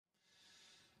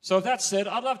So with that said,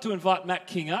 I'd love to invite Matt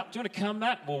King up. Do you want to come,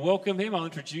 Matt? We'll welcome him. I'll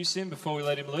introduce him before we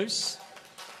let him loose.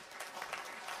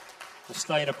 We'll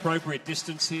stay in appropriate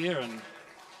distance here and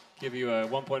give you a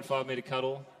 1.5 metre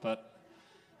cuddle. But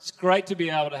it's great to be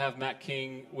able to have Matt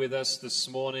King with us this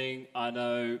morning. I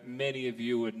know many of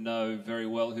you would know very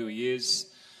well who he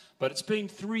is. But it's been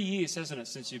 3 years, hasn't it,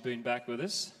 since you've been back with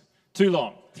us? Too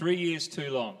long. 3 years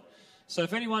too long. So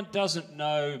if anyone doesn't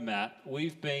know Matt,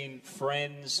 we've been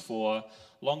friends for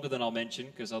longer than I'll mention,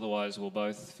 because otherwise we'll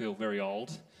both feel very old.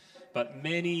 But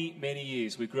many, many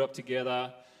years. We grew up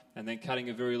together, and then cutting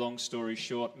a very long story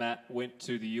short, Matt went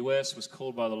to the US, was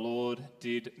called by the Lord,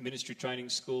 did ministry training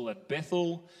school at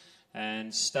Bethel,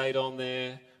 and stayed on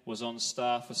there, was on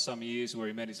staff for some years where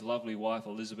he met his lovely wife,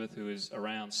 Elizabeth, who is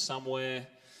around somewhere.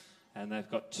 And they've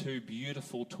got two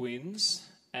beautiful twins,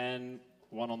 and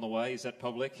one on the way. Is that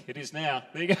public? It is now.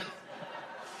 There you go.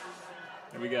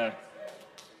 There we go.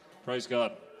 Praise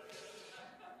God.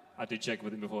 I did check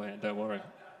with him beforehand, don't worry.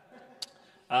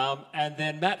 And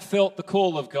then Matt felt the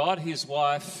call of God. His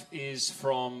wife is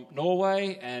from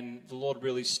Norway, and the Lord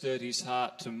really stirred his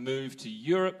heart to move to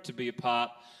Europe to be a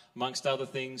part, amongst other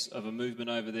things, of a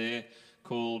movement over there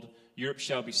called Europe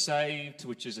Shall Be Saved,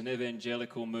 which is an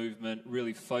evangelical movement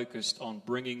really focused on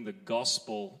bringing the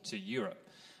gospel to Europe.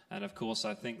 And of course,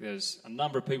 I think there's a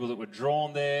number of people that were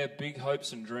drawn there, big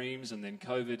hopes and dreams, and then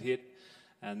COVID hit.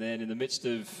 And then in the midst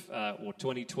of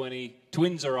 2020,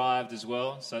 twins arrived as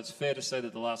well. So it's fair to say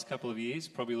that the last couple of years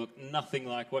probably looked nothing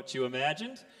like what you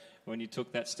imagined when you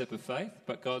took that step of faith.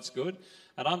 But God's good.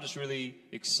 And I'm just really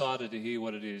excited to hear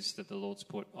what it is that the Lord's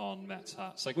put on Matt's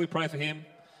heart. So can we pray for him?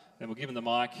 Then we'll give him the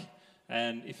mic.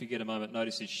 And if you get a moment,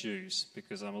 notice his shoes,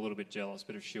 because I'm a little bit jealous.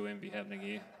 Bit of shoe envy happening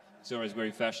here. It's always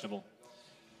very fashionable.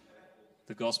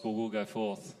 The gospel will go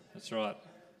forth. That's right.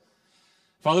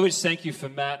 Father, we just thank you for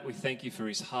Matt. We thank you for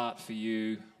his heart for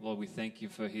you. Lord, we thank you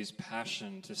for his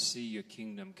passion to see your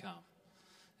kingdom come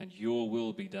and your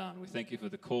will be done. We thank you for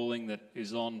the calling that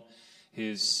is on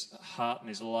his heart and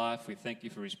his life. We thank you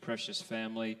for his precious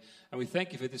family. And we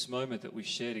thank you for this moment that we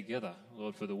share together,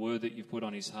 Lord, for the word that you've put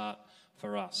on his heart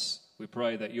for us. We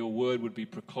pray that your word would be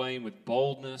proclaimed with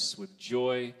boldness, with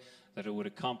joy, that it would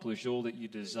accomplish all that you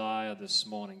desire this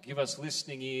morning. Give us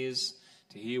listening ears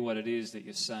to hear what it is that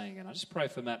you're saying. And I just pray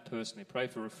for Matt personally. Pray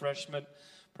for refreshment,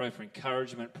 pray for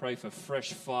encouragement, pray for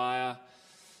fresh fire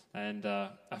and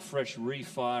a fresh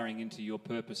refiring into your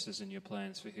purposes and your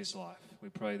plans for his life. We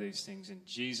pray these things in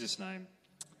Jesus' name.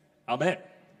 Amen.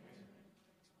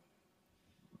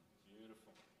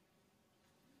 Beautiful.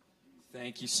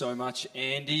 Thank you so much,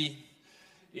 Andy.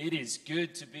 It is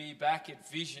good to be back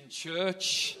at Vision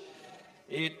Church.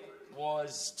 It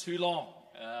was too long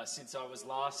since I was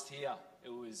last here.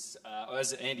 It was,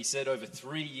 as Andy said, over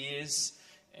 3 years.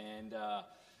 And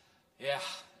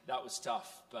that was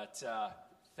tough. But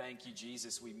thank you,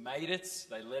 Jesus. We made it.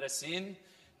 They let us in.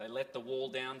 They let the wall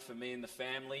down for me and the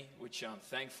family, which I'm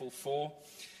thankful for.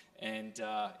 And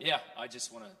I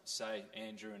just want to say,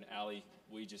 Andrew and Ali,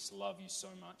 we just love you so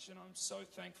much. And I'm so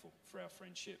thankful for our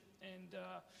friendship. And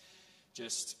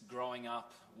just growing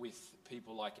up with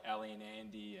people like Ali and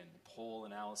Andy and Paul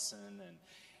and Alison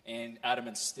and Adam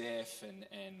and Steph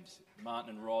and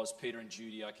Martin and Roz, Peter and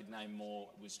Judy, I could name more.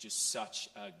 It was just such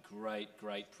a great,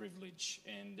 great privilege.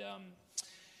 And,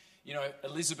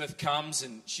 Elizabeth comes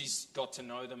and she's got to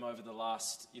know them over the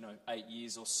last, 8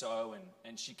 years or so.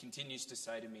 And she continues to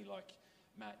say to me, like,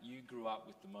 Matt, you grew up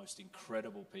with the most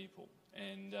incredible people.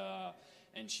 And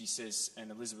she says,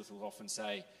 and Elizabeth will often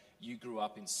say, you grew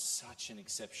up in such an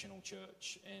exceptional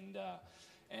church.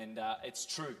 And it's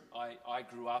true. I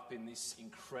grew up in this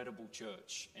incredible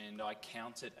church, and I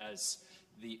count it as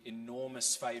the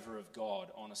enormous favor of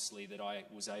God, honestly, that I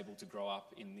was able to grow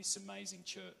up in this amazing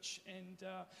church. And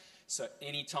so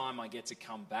anytime I get to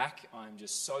come back, I'm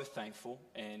just so thankful.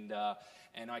 And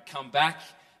I come back,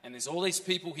 and there's all these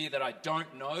people here that I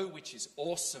don't know, which is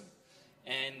awesome.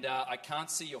 And I can't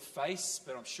see your face,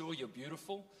 but I'm sure you're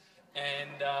beautiful.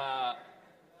 And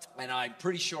I'm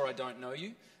pretty sure I don't know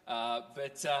you.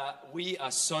 But we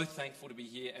are so thankful to be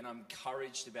here, and I'm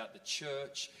encouraged about the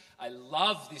church. I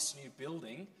love this new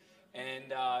building,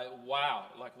 and wow,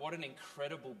 like what an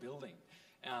incredible building.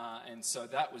 And so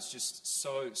that was just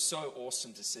so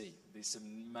awesome to see, this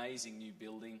amazing new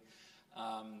building.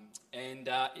 And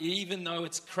even though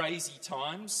it's crazy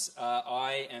times,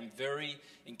 I am very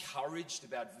encouraged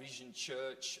about Vision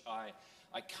Church.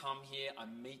 I come here, I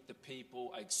meet the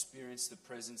people, I experience the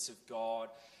presence of God.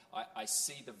 I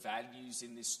see the values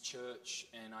in this church,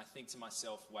 and I think to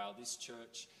myself, wow, this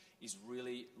church is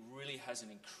really has an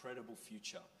incredible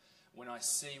future. when I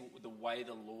see the way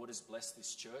the Lord has blessed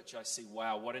this church, I see,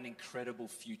 wow, what an incredible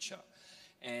future.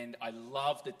 And I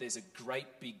love that there's a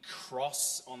great big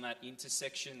cross on that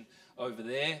intersection over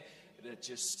there that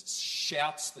just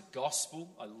shouts the gospel.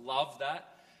 I love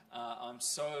that. I'm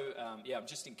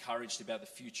just encouraged about the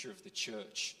future of the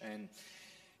church. And,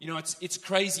 it's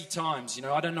crazy times.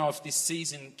 I don't know if this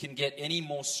season can get any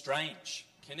more strange.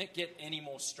 Can it get any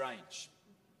more strange?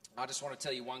 I just want to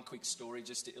tell you one quick story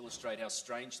just to illustrate how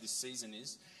strange this season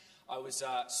is. I was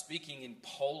speaking in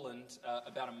Poland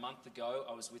about a month ago.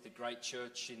 I was with a great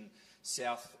church in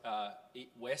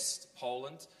west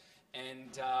Poland.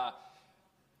 And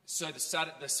so the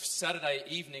Saturday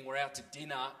evening, we're out to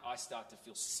dinner. I start to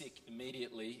feel sick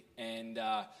immediately. And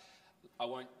I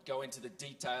won't go into the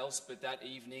details, but that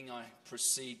evening I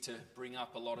proceed to bring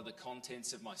up a lot of the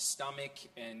contents of my stomach.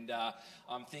 And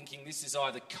I'm thinking this is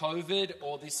either COVID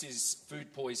or this is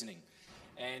food poisoning.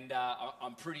 And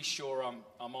I'm pretty sure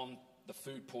I'm on the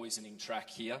food poisoning track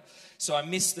here. So I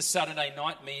missed the Saturday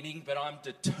night meeting, but I'm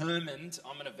determined.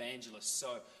 I'm an evangelist,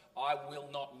 so I will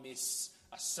not miss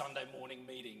a Sunday morning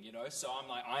meeting, So I'm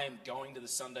like, I am going to the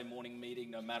Sunday morning meeting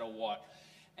no matter what.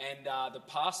 And the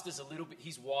pastor's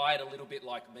he's wired a little bit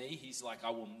like me. He's like,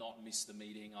 I will not miss the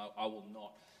meeting. I will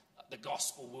not. The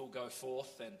gospel will go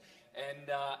forth.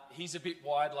 And he's a bit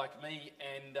wired like me.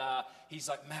 And he's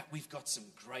like, Matt, we've got some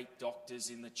great doctors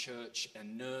in the church, a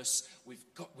nurse.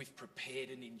 We've prepared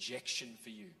an injection for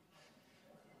you.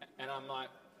 And I'm like,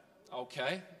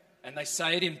 okay. And they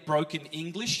say it in broken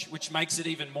English, which makes it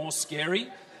even more scary.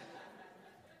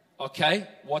 Okay,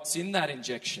 what's in that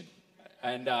injection?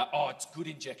 And, it's good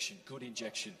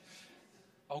injection.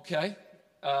 Okay.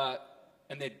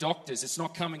 And they're doctors. It's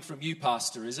not coming from you,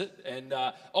 Pastor, is it? And,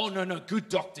 no, good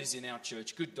doctors in our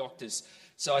church, good doctors.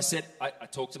 So I said, I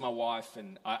talked to my wife,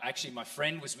 and actually my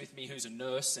friend was with me who's a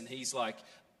nurse, and he's like,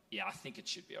 yeah, I think it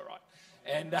should be all right.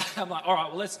 And I'm like, all right,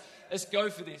 well, let's go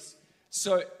for this.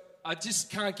 So I just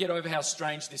can't get over how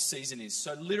strange this season is.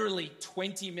 So literally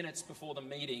 20 minutes before the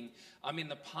meeting, I'm in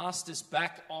the pastor's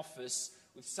back office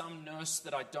with some nurse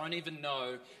that I don't even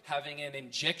know having an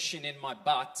injection in my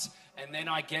butt, and then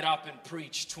I get up and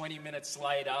preach 20 minutes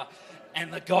later,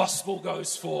 and the gospel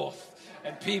goes forth,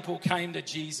 and people came to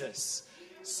Jesus.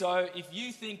 So if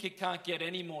you think it can't get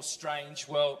any more strange,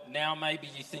 well, now maybe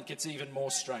you think it's even more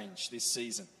strange this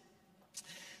season.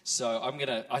 So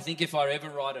I think if I ever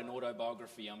write an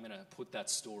autobiography, I'm going to put that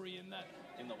story in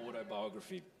the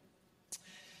autobiography.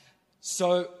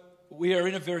 So we are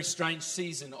in a very strange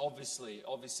season, obviously.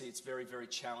 Obviously, it's very, very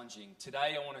challenging.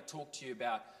 Today, I want to talk to you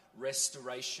about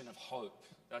restoration of hope.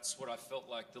 That's what I felt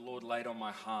like the Lord laid on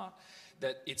my heart.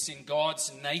 That it's in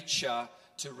God's nature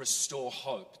to restore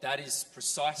hope. That is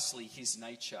precisely His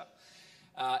nature.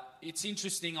 It's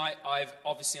interesting. I'm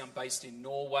based in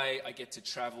Norway. I get to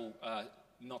travel,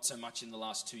 not so much in the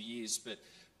last 2 years, but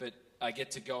I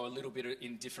get to go a little bit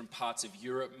in different parts of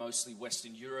Europe, mostly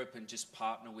Western Europe, and just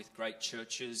partner with great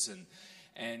churches.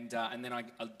 And then I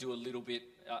do a little bit,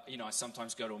 I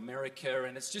sometimes go to America.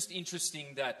 And it's just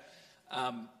interesting that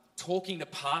talking to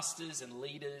pastors and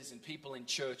leaders and people in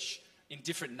church in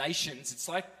different nations, it's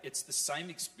like it's the same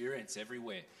experience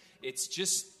everywhere. It's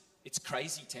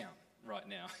crazy town right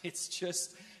now. It's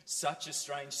just such a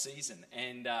strange season.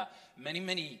 And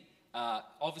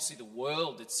obviously the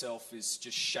world itself is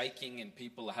just shaking and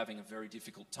people are having a very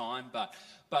difficult time. But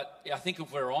I think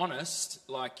if we're honest,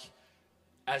 like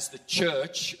as the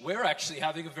church, we're actually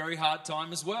having a very hard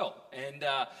time as well. And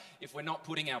if we're not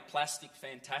putting our plastic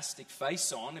fantastic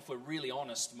face on, if we're really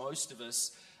honest, most of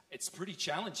us, it's pretty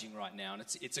challenging right now, and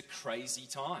it's a crazy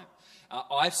time.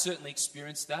 I've certainly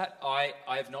experienced that. I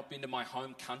have not been to my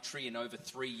home country in over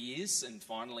 3 years, and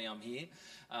finally I'm here.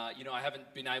 I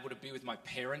haven't been able to be with my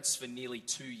parents for nearly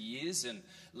 2 years and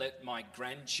let my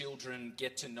grandchildren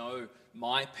get to know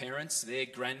my parents, their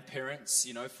grandparents,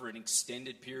 for an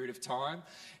extended period of time.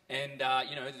 And,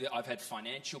 I've had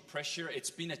financial pressure.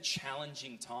 It's been a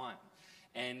challenging time.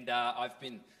 And I've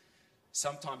been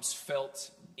sometimes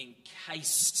felt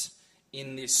encased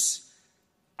in this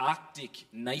Arctic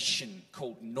nation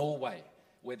called Norway,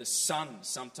 where the sun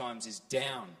sometimes is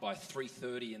down by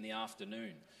 3:30 in the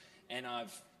afternoon. And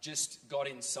I've just got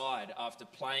inside after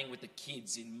playing with the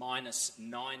kids in minus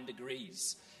 9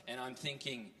 degrees. And I'm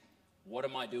thinking, what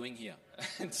am I doing here?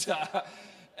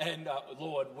 and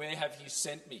Lord, where have you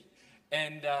sent me?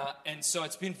 And so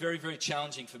it's been very, very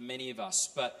challenging for many of us.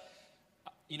 But,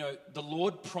 the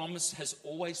Lord has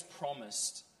always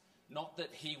promised not that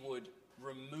He would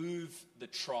remove the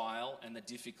trial and the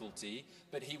difficulty,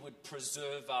 but He would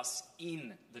preserve us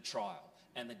in the trial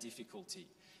and the difficulty.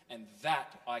 And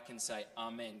that I can say,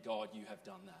 Amen, God, you have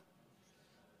done that.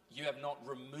 You have not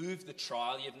removed the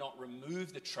trial, you have not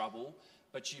removed the trouble,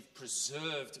 but you've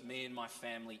preserved me and my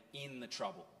family in the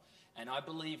trouble. And I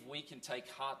believe we can take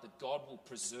heart that God will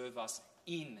preserve us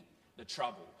in the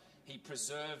trouble. He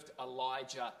preserved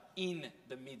Elijah in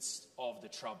the midst of the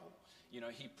trouble. You know,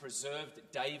 he preserved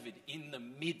David in the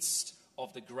midst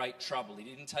of the great trouble. He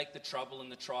didn't take the trouble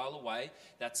and the trial away.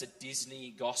 That's a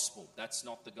Disney gospel. That's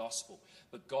not the gospel.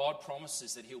 But God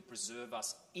promises that he'll preserve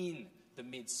us in the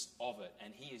midst of it.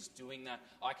 And he is doing that.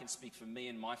 I can speak for me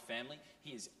and my family.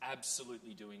 He is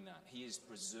absolutely doing that. He is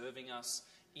preserving us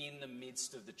in the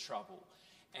midst of the trouble.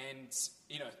 And,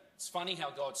 you know, it's funny how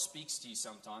God speaks to you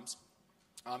sometimes.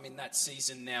 I'm in that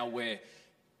season now where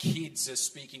kids are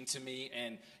speaking to me,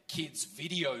 and kids'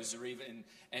 videos are even,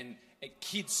 and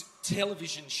kids'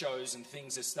 television shows and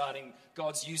things are starting.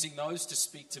 God's using those to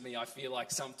speak to me, I feel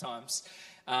like sometimes.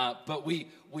 But we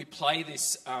play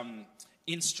this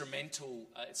instrumental,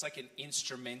 it's like an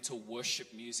instrumental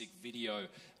worship music video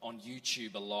on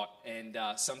YouTube a lot. And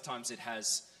sometimes it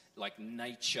has like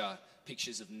nature,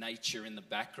 pictures of nature in the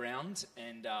background.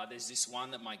 And there's this one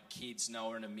that my kids,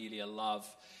 Noah and Amelia, love.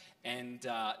 And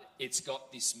it's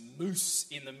got this moose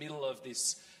in the middle of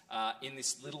this, in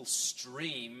this little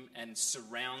stream, and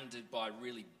surrounded by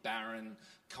really barren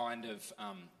kind of,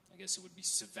 I guess it would be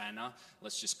savanna.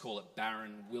 Let's just call it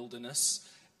barren wilderness.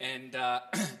 And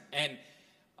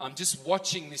I'm just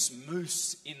watching this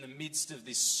moose in the midst of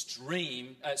this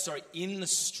stream, in the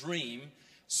stream,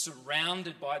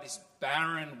 surrounded by this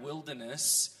barren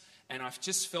wilderness. And I've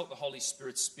just felt the Holy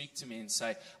Spirit speak to me and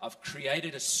say, I've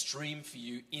created a stream for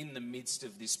you in the midst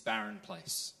of this barren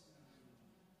place.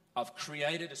 I've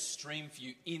created a stream for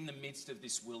you in the midst of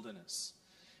this wilderness.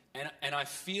 And I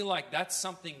feel like that's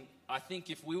something, I think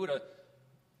if we were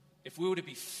to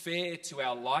be fair to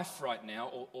our life right now,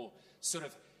 or sort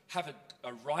of have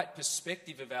a right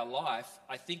perspective of our life,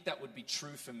 I think that would be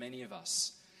true for many of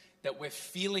us. That we're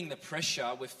feeling the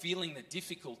pressure, we're feeling the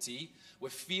difficulty, we're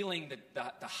feeling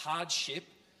the hardship.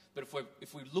 But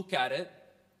if we look at it,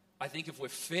 I think if we're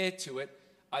fair to it,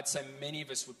 I'd say many of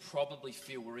us would probably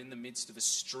feel we're in the midst of a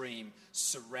stream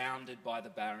surrounded by the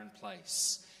barren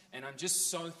place. And I'm just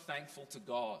so thankful to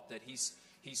God that He's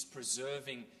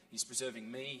preserving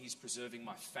me, He's preserving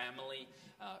my family,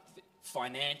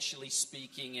 financially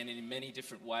speaking, and in many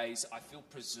different ways. I feel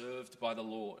preserved by the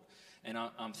Lord, and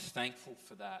I'm thankful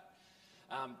for that.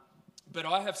 But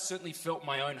I have certainly felt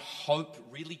my own hope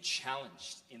really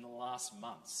challenged in the last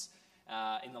months,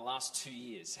 in the last 2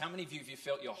 years. How many of you have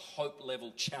felt your hope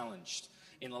level challenged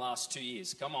in the last 2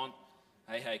 years? Come on.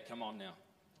 Hey, come on now.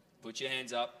 Put your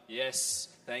hands up. Yes,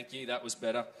 thank you. That was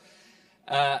better.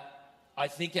 I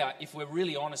think if we're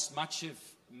really honest,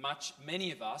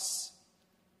 many of us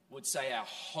would say our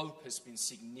hope has been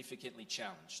significantly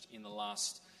challenged in the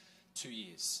last 2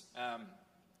 years.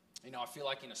 I feel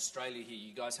like in Australia here,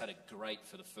 you guys had it great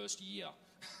for the first year.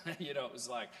 It was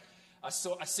like, I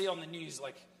see on the news,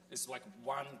 like, there's like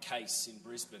one case in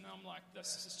Brisbane. I'm like,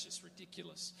 this is just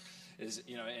ridiculous.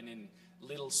 And in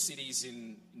little cities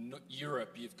in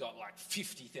Europe, you've got like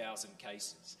 50,000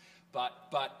 cases. But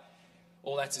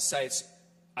all that to say,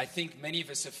 I think many of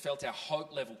us have felt our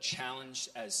hope level challenged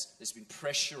as there's been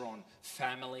pressure on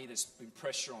family, there's been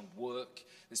pressure on work,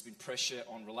 there's been pressure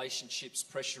on relationships,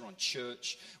 pressure on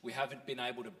church. We haven't been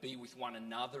able to be with one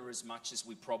another as much as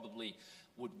we probably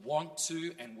would want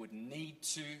to and would need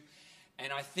to.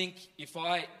 And I think if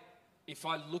I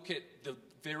look at the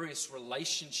various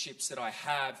relationships that I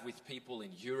have with people in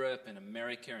Europe and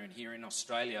America and here in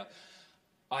Australia,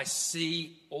 I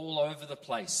see all over the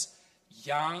place,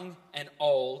 young and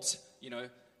old,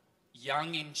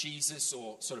 young in Jesus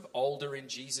or sort of older in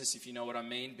Jesus, if you know what I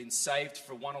mean, been saved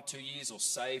for 1 or 2 years or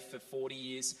saved for 40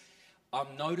 years.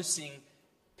 I'm noticing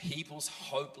people's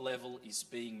hope level is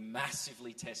being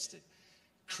massively tested.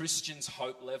 Christians'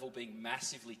 hope level being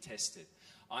massively tested.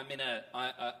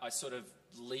 I sort of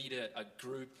lead a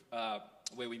group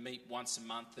where we meet once a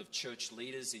month of church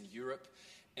leaders in Europe,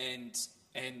 and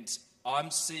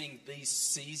I'm seeing these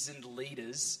seasoned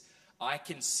leaders. I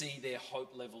can see their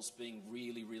hope levels being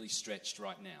really, really stretched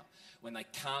right now. When they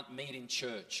can't meet in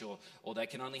church, or they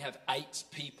can only have 8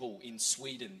 people in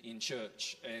Sweden in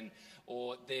church,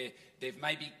 or they've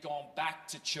maybe gone back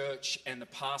to church and the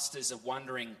pastors are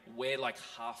wondering where like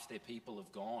half their people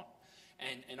have gone.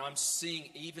 And I'm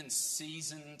seeing even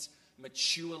seasoned,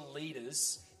 mature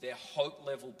leaders, their hope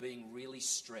level being really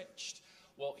stretched.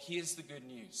 Well, here's the good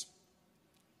news.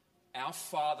 Our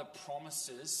Father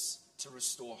promises to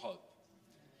restore hope.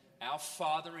 Our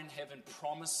Father in heaven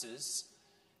promises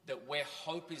that where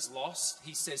hope is lost,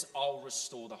 He says, I'll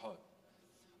restore the hope.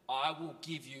 I will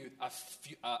give you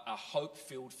a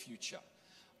hope-filled future.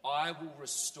 I will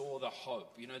restore the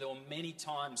hope. You know, there were many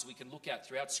times we can look at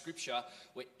throughout Scripture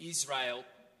where Israel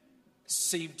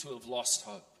seemed to have lost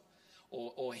hope,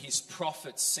 or his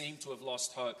prophets seemed to have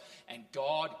lost hope. And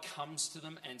God comes to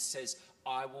them and says,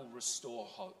 I will restore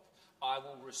hope. I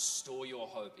will restore your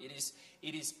hope. It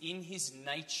is in his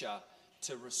nature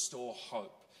to restore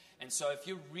hope. And so if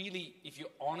you're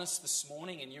honest this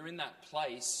morning and you're in that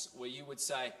place where you would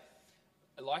say,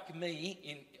 like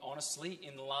me, honestly,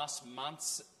 in the last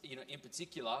months, in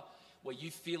particular, where you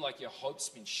feel like your hope's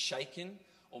been shaken,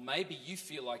 or maybe you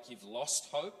feel like you've lost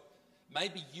hope,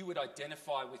 maybe you would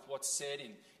identify with what's said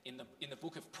in the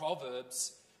book of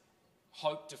Proverbs,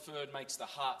 hope deferred makes the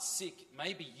heart sick.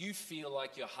 Maybe you feel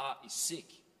like your heart is sick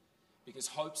because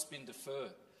hope's been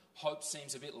deferred. Hope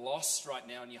seems a bit lost right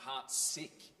now and your heart's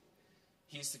sick.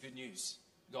 Here's the good news.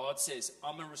 God says,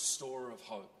 I'm a restorer of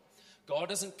hope. God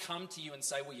doesn't come to you and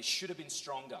say, well, you should have been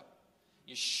stronger.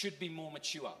 You should be more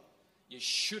mature. You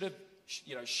should have,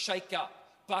 shake up,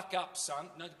 buck up, son.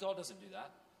 No, God doesn't do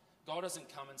that. God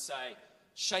doesn't come and say,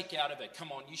 shake out of it.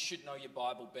 Come on, you should know your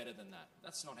Bible better than that.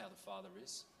 That's not how the Father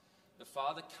is. The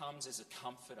Father comes as a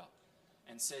comforter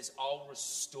and says, I'll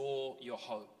restore your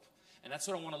hope. And that's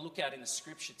what I want to look at in the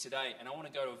Scripture today. And I want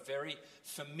to go to a very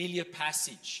familiar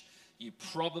passage. You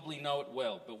probably know it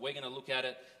well, but we're going to look at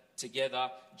it together,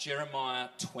 Jeremiah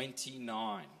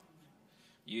 29.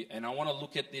 And I want to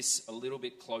look at this a little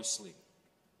bit closely.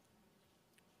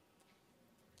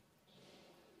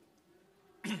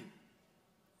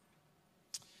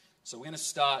 So we're going to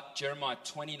start Jeremiah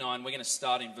 29. We're going to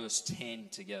start in verse 10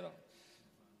 together.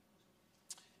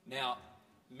 Now,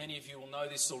 many of you will know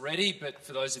this already, but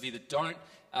for those of you that don't,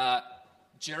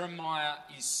 Jeremiah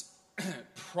is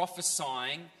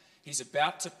prophesying. He's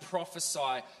about to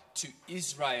prophesy to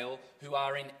Israel who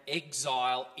are in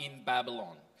exile in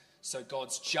Babylon. So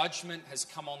God's judgment has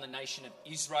come on the nation of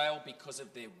Israel because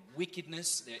of their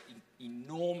wickedness, their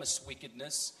enormous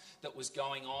wickedness that was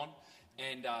going on,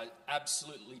 and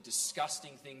absolutely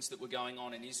disgusting things that were going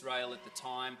on in Israel at the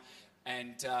time.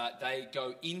 And they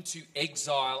go into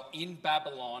exile in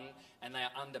Babylon, and they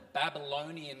are under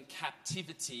Babylonian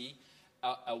captivity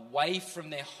away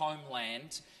from their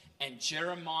homeland. And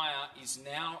Jeremiah is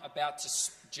now about to,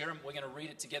 we're going to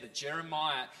read it together.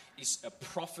 Jeremiah is a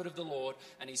prophet of the Lord,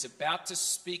 and he's about to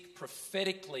speak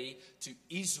prophetically to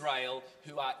Israel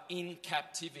who are in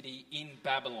captivity in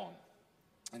Babylon.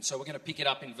 And so we're going to pick it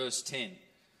up in verse 10.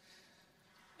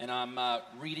 And I'm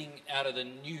reading out of the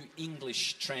New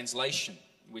English Translation,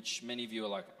 which many of you are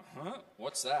like,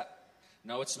 what's that?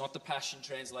 No, it's not the Passion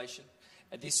Translation.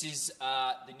 This is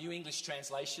the New English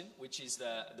Translation, which is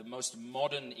the most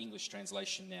modern English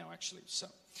translation now, actually. So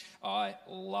I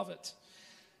love it.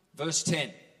 Verse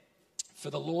 10. For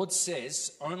the Lord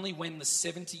says, only when the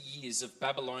 70 years of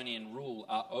Babylonian rule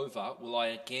are over will I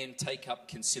again take up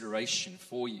consideration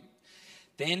for you.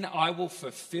 Then I will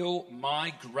fulfill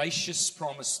my gracious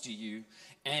promise to you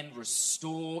and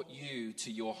restore you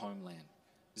to your homeland.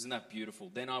 Isn't that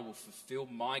beautiful? Then I will fulfill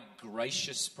my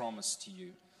gracious promise to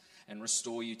you and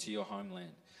restore you to your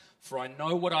homeland. For I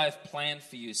know what I have planned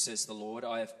for you, says the Lord.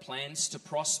 I have plans to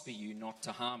prosper you, not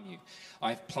to harm you.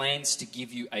 I have plans to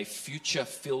give you a future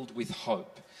filled with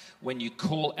hope. When you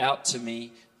call out to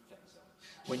me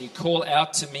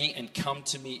and come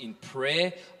to me in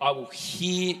prayer, I will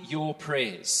hear your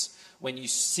prayers. When you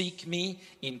seek me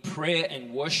in prayer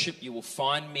and worship, you will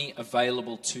find me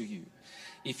available to you.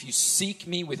 If you seek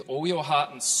me with all your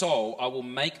heart and soul, I will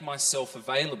make myself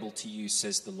available to you,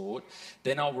 says the Lord.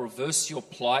 Then I'll reverse your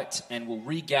plight and will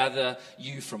regather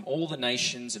you from all the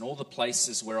nations and all the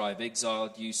places where I have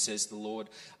exiled you, says the Lord.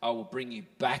 I will bring you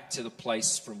back to the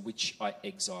place from which I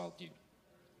exiled you.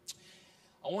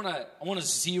 I want to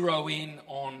zero in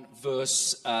on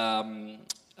verse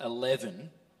 11.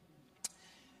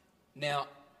 Now,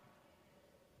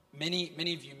 many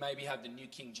of you maybe have the New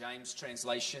King James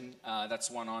translation.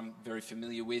 That's one I'm very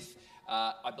familiar with.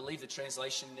 I believe the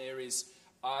translation there is,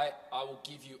 I will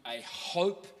give you a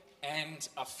hope and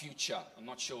a future. I'm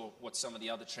not sure what some of the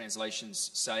other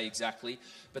translations say exactly,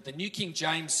 but the New King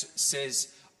James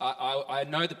says, I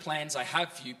know the plans I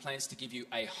have for you, plans to give you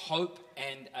a hope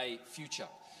and a future.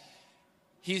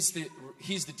 Here's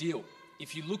the deal.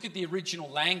 If you look at the original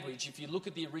language, if you look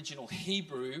at the original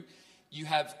Hebrew, you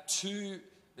have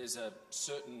there's a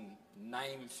certain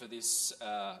name for this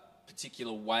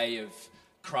particular way of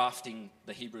crafting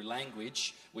the Hebrew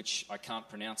language, which I can't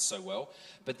pronounce so well.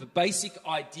 But the basic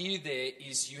idea there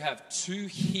is you have two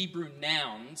Hebrew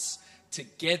nouns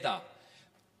together,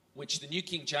 which the New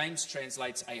King James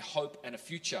translates a hope and a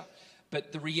future.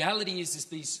 But the reality is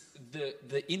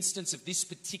the instance of this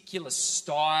particular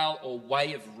style or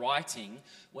way of writing,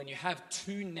 when you have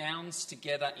two nouns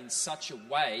together in such a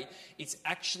way, it's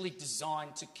actually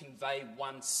designed to convey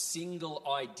one single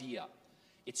idea.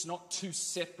 It's not two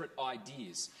separate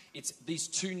ideas. It's these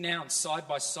two nouns side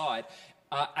by side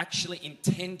are actually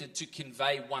intended to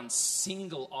convey one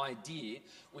single idea,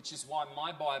 which is why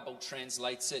my Bible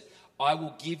translates it, I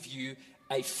will give you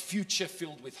a future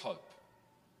filled with hope.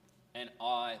 And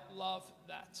I love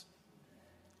that.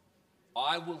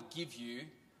 I will give you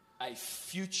a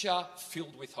future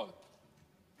filled with hope.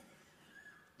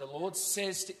 The Lord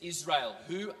says to Israel,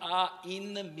 who are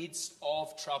in the midst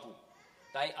of trouble,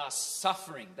 they are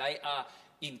suffering, they are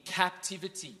in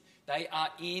captivity, they are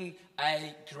in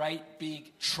a great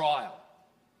big trial.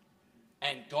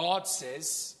 And God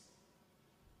says,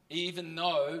 even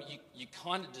though you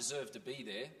kind of deserve to be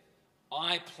there,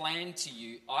 I plan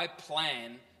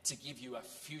to give you a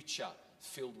future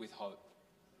filled with hope.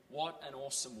 What an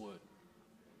awesome word.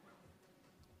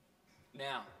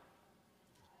 Now,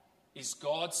 is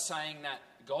God saying that?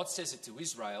 God says it to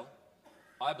Israel.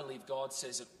 I believe God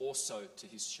says it also to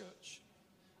his church.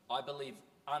 I believe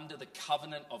under the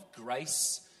covenant of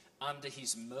grace, under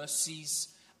his mercies,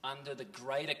 under the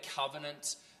greater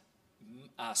covenant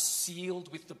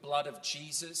sealed with the blood of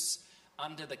Jesus,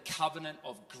 under the covenant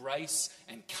of grace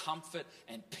and comfort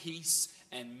and peace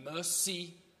and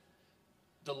mercy,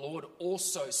 the Lord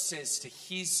also says to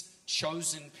his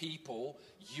chosen people,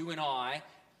 you and I,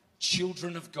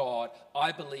 children of God,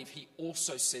 I believe he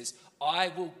also says, I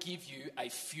will give you a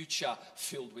future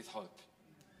filled with hope.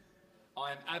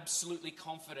 I am absolutely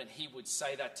confident he would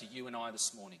say that to you and I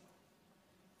this morning.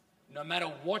 No matter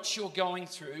what you're going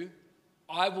through,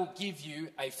 I will give you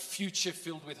a future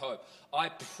filled with hope. I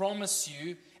promise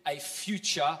you a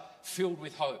future filled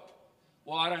with hope.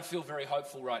 Well, I don't feel very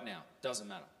hopeful right now. Doesn't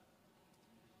matter.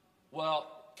 Well,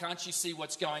 can't you see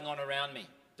what's going on around me?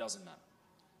 Doesn't matter.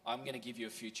 I'm going to give you a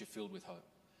future filled with hope.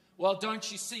 Well, don't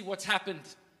you see what's happened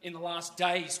in the last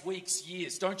days, weeks,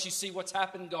 years? Don't you see what's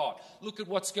happened, God? Look at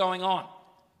what's going on.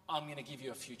 I'm going to give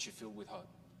you a future filled with hope.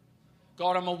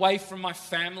 God, I'm away from my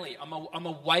family. I'm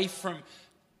away from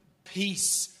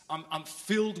peace. I'm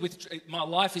filled with, my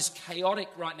life is chaotic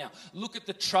right now. Look at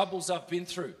the troubles I've been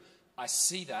through. I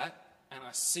see that, and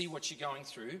I see what you're going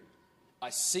through. I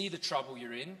see the trouble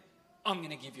you're in. I'm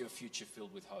going to give you a future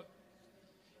filled with hope.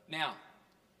 Now,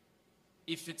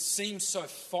 if it seems so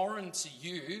foreign to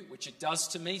you, which it does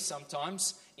to me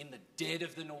sometimes, in the dead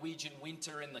of the Norwegian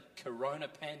winter, in the corona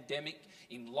pandemic,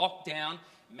 in lockdown,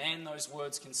 man, those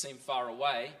words can seem far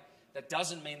away. That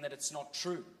doesn't mean that it's not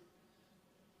true.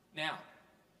 Now,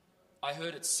 I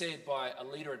heard it said by a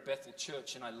leader at Bethel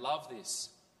Church, and I love this.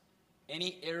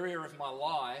 Any area of my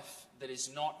life that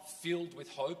is not filled with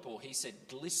hope, or he said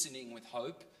glistening with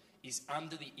hope, is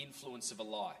under the influence of a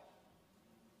lie.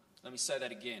 Let me say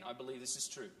that again. I believe this is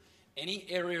true. Any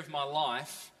area of my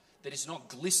life that is not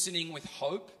glistening with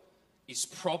hope is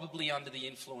probably under the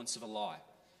influence of a lie.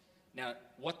 Now,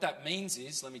 what that means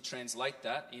is, let me translate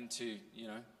that into,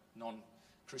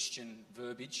 non-Christian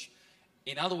verbiage.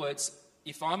 In other words,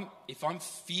 if I'm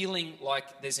feeling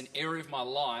like there's an area of my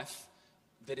life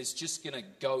that is just going to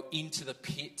go into the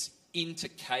pit, into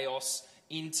chaos,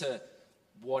 into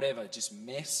whatever, just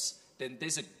mess, then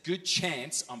there's a good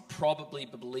chance I'm probably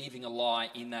believing a lie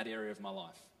in that area of my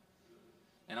life.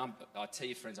 And I tell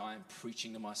you, friends, I am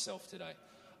preaching to myself today.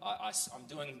 I'm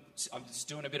just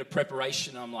doing a bit of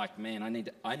preparation. I'm like, man, I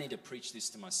need to preach this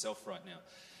to myself right now,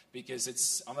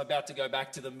 because I'm about to go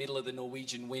back to the middle of the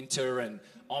Norwegian winter and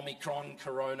Omicron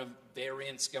corona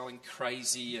variants going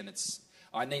crazy, and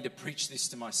I need to preach this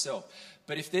to myself.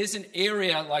 But if there's an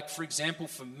area, like for example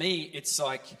for me, it's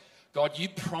like, God, you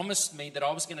promised me that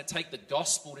I was going to take the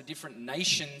gospel to different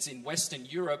nations in Western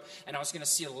Europe, and I was going to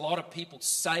see a lot of people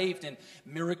saved and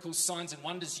miracles, signs and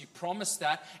wonders. You promised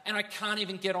that, and I can't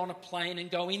even get on a plane and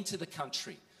go into the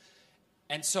country.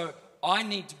 And so I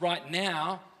need right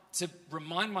now to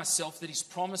remind myself that his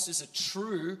promises are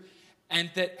true, and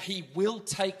that he will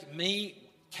take me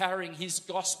carrying his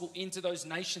gospel into those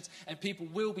nations, and people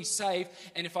will be saved.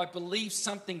 And if I believe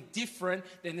something different,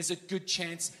 then there's a good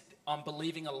chance I'm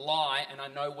believing a lie, and I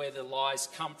know where the lies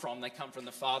come from. They come from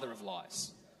the father of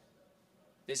lies.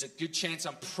 There's a good chance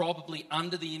I'm probably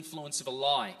under the influence of a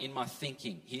lie in my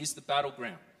thinking. Here's the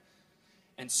battleground.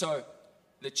 And so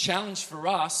the challenge for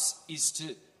us is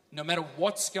to, no matter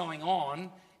what's going on,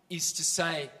 is to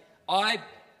say, I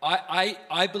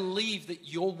believe that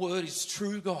your word is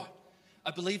true, God. I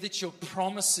believe that your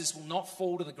promises will not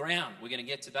fall to the ground. We're going to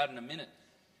get to that in a minute.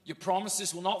 Your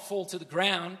promises will not fall to the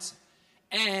ground.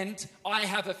 and I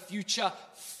have a future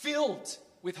filled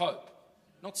with hope.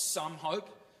 Not some hope,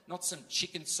 not some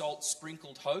chicken salt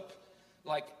sprinkled hope,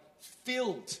 like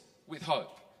filled with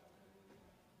hope.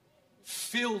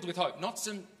 Filled with hope. Not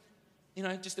some,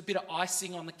 just a bit of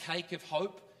icing on the cake of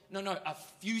hope. No, a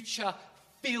future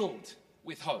filled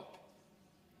with hope.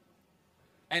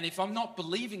 And if I'm not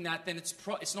believing that, then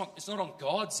it's not on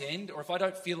God's end. Or if I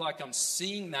don't feel like I'm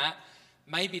seeing that,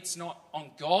 maybe it's not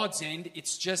on God's end.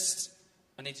 It's just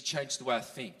I need to change the way I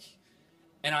think,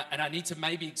 and I need to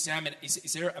maybe examine: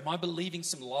 am I believing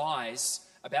some lies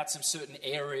about some certain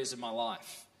areas of my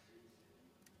life?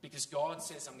 Because God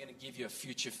says I'm going to give you a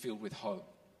future filled with hope.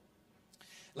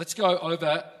 Let's go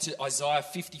over to Isaiah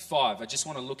 55. I just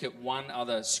want to look at one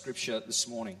other scripture this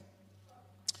morning,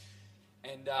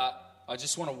 and I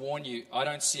just want to warn you, I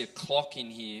don't see a clock in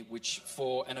here, which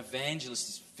for an evangelist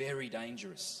is very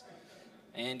dangerous.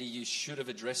 Andy, you should have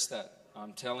addressed that.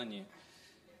 I'm telling you.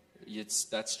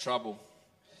 That's trouble.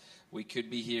 We could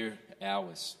be here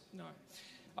hours. No.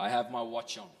 I have my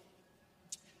watch on.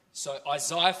 So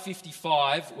Isaiah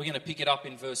 55, we're going to pick it up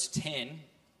in verse 10.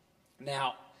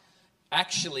 Now,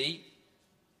 actually,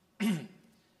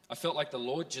 I felt like the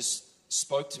Lord just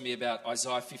spoke to me about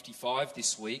Isaiah 55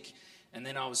 this week. And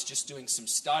then I was just doing some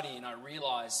study, and I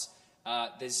realized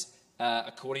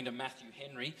according to Matthew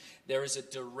Henry, there is a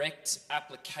direct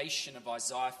application of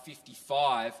Isaiah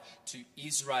 55 to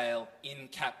Israel in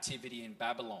captivity in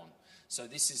Babylon. So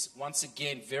this is, once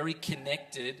again, very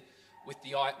connected with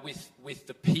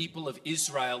the people of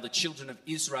Israel, the children of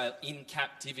Israel in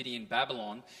captivity in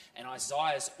Babylon. And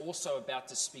Isaiah is also about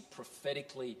to speak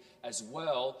prophetically as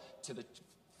well to the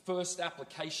first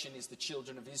application is the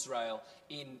children of Israel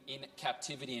in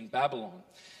captivity in Babylon.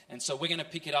 And so we're going to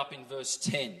pick it up in verse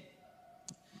 10.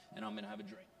 And I'm going to have a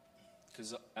drink.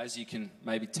 Because as you can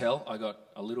maybe tell, I got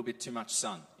a little bit too much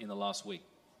sun in the last week.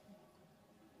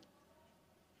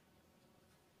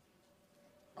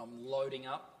 I'm loading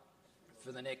up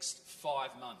for the next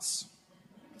 5 months.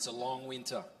 It's a long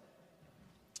winter.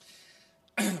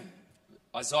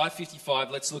 Isaiah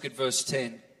 55, let's look at verse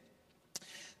 10.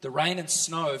 The rain and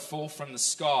snow fall from the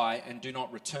sky and do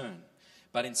not return,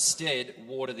 but instead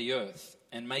water the earth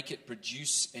and make it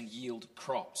produce and yield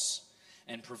crops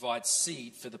and provide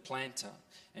seed for the planter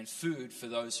and food for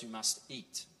those who must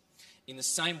eat. In the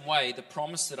same way, the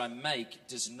promise that I make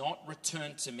does not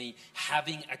return to me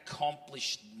having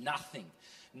accomplished nothing.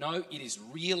 No, it is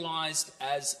realized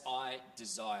as I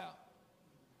desire.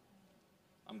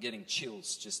 I'm getting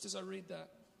chills just as I read that.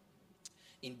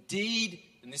 Indeed,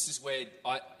 and this is where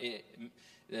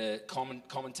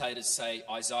commentators say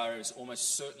Isaiah is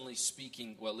almost certainly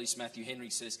speaking, well, at least Matthew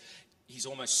Henry says, he's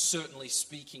almost certainly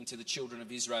speaking to the children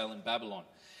of Israel in Babylon.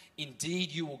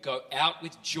 Indeed, you will go out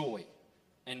with joy,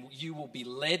 and you will be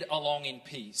led along in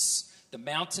peace. The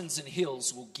mountains and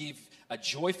hills will give a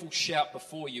joyful shout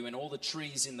before you, and all the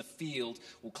trees in the field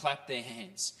will clap their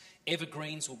hands.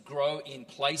 Evergreens will grow in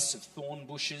place of thorn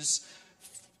bushes.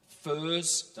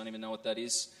 Firs, don't even know what that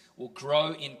is, will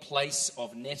grow in place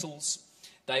of nettles.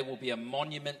 They will be a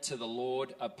monument to the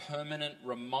Lord, a permanent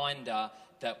reminder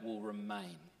that will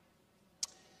remain.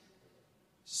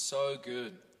 So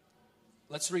good.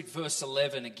 Let's read verse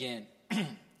 11 again.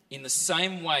 In the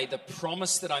same way, the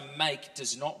promise that I make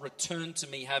does not return to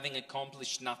me having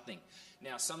accomplished nothing.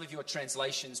 Now, some of your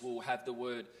translations will have the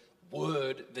word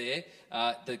there,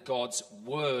 that God's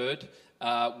word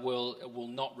will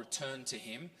not return to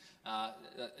him.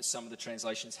 Some of the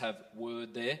translations have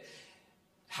word there.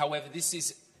 However, this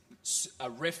is a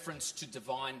reference to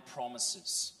divine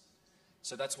promises.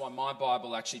 So that's why my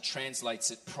Bible actually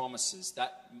translates it promises.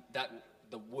 That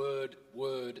the word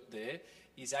there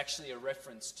is actually a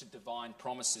reference to divine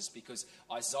promises, because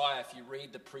Isaiah, if you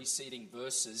read the preceding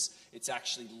verses, it's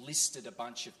actually listed a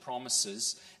bunch of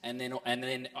promises, and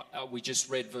then we just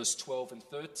read verse 12 and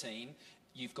 13.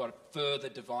 You've got further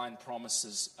divine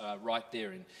promises right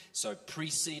there. And so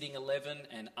preceding 11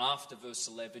 and after verse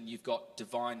 11, you've got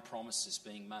divine promises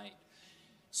being made.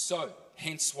 So,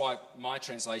 hence why my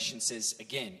translation says,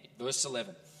 again, verse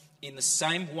 11, in the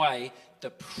same way, the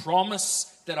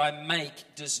promise that I make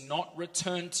does not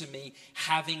return to me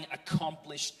having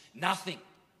accomplished nothing.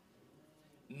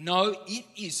 No, it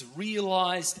is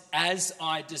realized as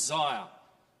I desire.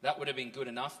 That would have been good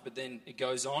enough, but then it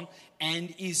goes on,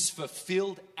 and is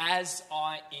fulfilled as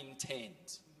I intend.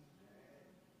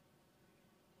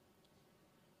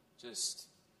 Just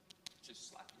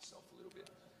slap yourself a little bit.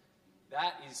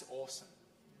 That is awesome.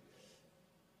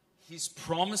 His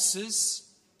promises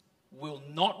will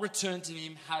not return to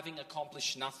him having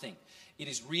accomplished nothing. It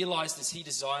is realized as he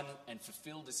designed and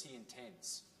fulfilled as he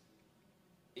intends.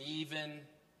 even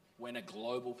when a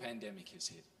global pandemic is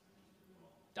hit.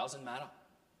 Doesn't matter.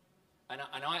 And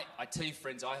I tell you,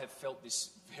 friends, I have felt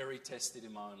this very tested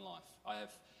in my own life. I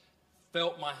have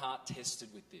felt my heart tested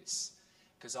with this.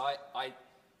 Because I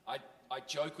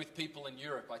joke with people in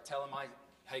Europe. I tell them,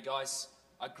 hey guys,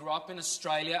 I grew up in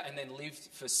Australia and then lived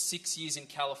for 6 years in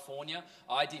California.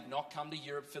 I did not come to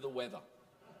Europe for the weather.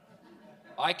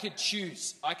 I could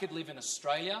choose. I could live in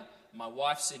Australia. My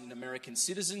wife's an American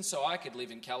citizen, so I could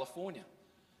live in California.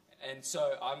 And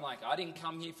so I'm like, I didn't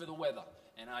come here for the weather.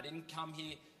 And I didn't come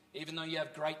here, even though you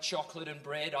have great chocolate and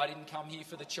bread, I didn't come here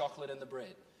for the chocolate and the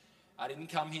bread. I didn't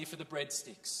come here for the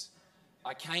breadsticks.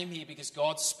 I came here because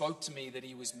God spoke to me that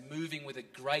he was moving with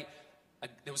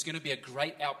there was going to be a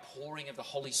great outpouring of the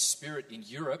Holy Spirit in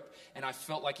Europe. And I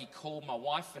felt like he called my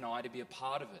wife and I to be a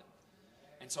part of it.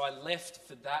 And so I left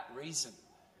for that reason.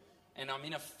 And I'm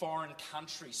in a foreign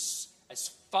country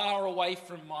as far away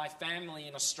from my family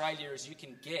in Australia as you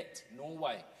can get,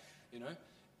 Norway,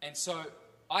 And so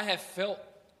I have felt,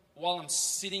 while I'm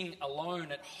sitting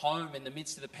alone at home in the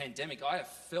midst of the pandemic, I have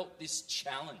felt this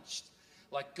challenged.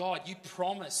 Like, God, you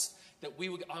promised that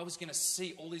I was going to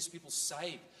see all these people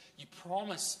saved. You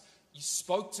promised, you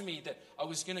spoke to me that I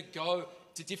was going to go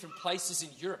to different places in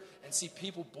Europe and see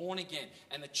people born again,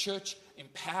 and the church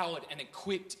empowered and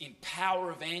equipped in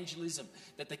power evangelism,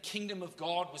 that the kingdom of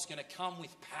God was going to come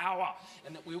with power,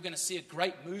 and that we were going to see a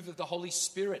great move of the Holy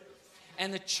Spirit.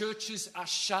 And the churches are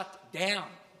shut down.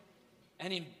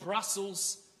 And in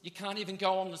Brussels, you can't even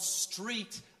go on the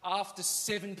street after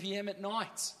 7 p.m. at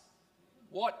night.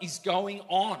 What is going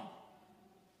on?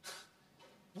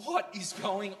 What is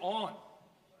going on?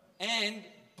 And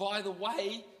by the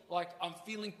way, I'm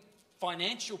feeling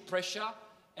financial pressure.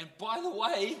 And by the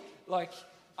way,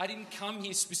 I didn't come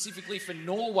here specifically for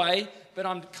Norway, but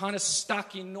I'm kind of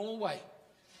stuck in Norway.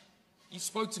 You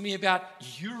spoke to me about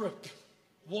Europe.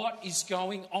 What is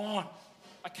going on?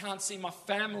 I can't see my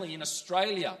family in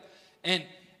Australia. And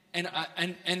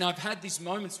I've had these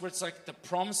moments where it's like the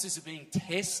promises are being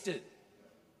tested.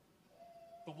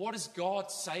 But what does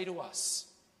God say to us?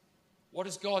 What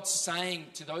is God saying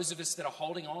to those of us that are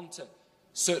holding on to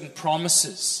certain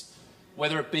promises?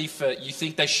 Whether it be for you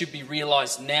think they should be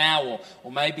realized now,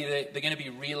 or maybe they're going to be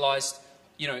realized,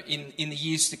 in the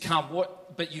years to come.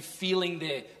 But you're feeling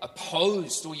they're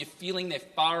opposed, or you're feeling they're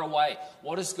far away.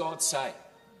 What does God say?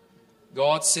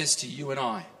 God says to you and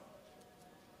I,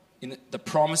 the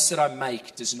promise that I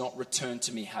make does not return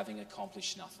to me having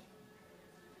accomplished nothing.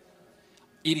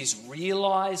 It is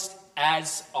realized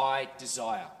as I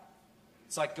desire.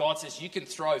 It's like God says, you can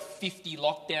throw 50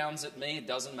 lockdowns at me, it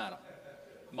doesn't matter.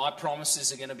 My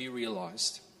promises are going to be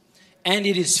realized. And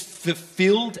it is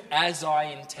fulfilled as I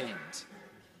intend.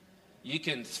 You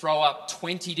can throw up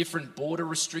 20 different border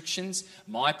restrictions.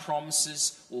 My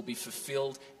promises will be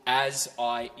fulfilled as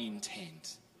I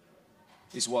intend,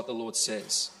 is what the Lord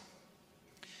says.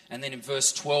 And then in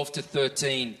verse 12 to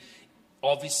 13,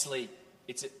 obviously,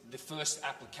 the first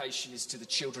application is to the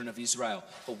children of Israel.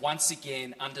 But once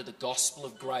again, under the gospel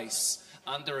of grace,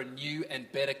 under a new and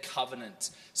better covenant,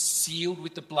 sealed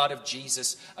with the blood of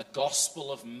Jesus, a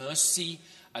gospel of mercy,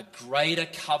 a greater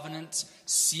covenant,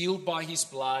 sealed by his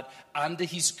blood, under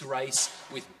his grace,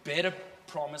 with better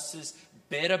promises,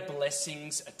 better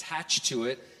blessings attached to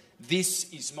it.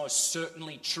 This is most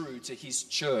certainly true to his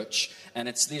church. And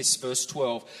it's this, verse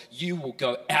 12. You will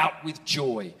go out with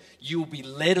joy. You will be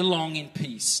led along in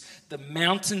peace. The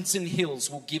mountains and hills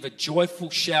will give a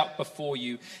joyful shout before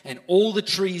you, and all the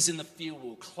trees in the field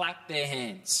will clap their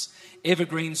hands.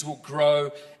 Evergreens will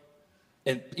grow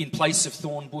in place of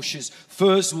thorn bushes.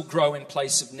 Firs will grow in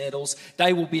place of nettles.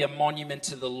 They will be a monument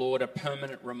to the Lord, a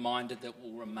permanent reminder that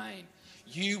will remain.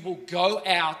 You will go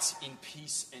out in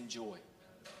peace and joy.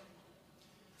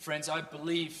 Friends, I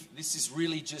believe this is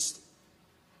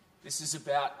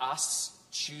about us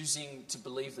choosing to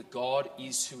believe that God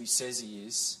is who he says he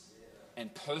is,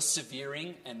 and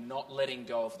persevering and not letting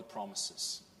go of the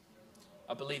promises.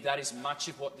 I believe that is much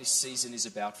of what this season is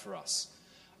about for us.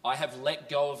 I have let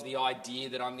go of the idea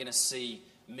that I'm going to see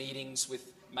meetings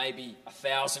with maybe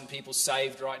 1,000 people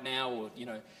saved right now, or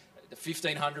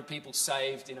 1,500 people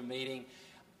saved in a meeting.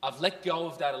 I've let go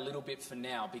of that a little bit for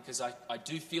now, because I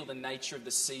do feel the nature of the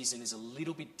season is a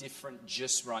little bit different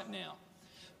just right now.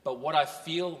 But what I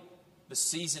feel the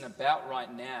season about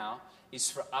right now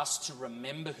is for us to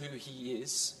remember who he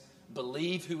is,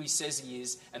 believe who he says he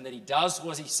is, and that he does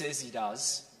what he says he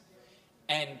does,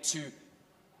 and to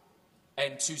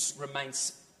remain,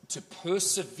 to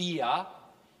persevere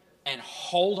and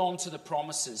hold on to the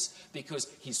promises, because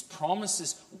his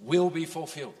promises will be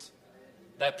fulfilled.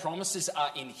 Their promises are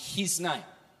in his name.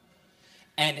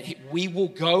 and we will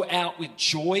go out with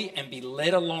joy and be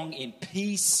led along in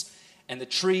peace, and the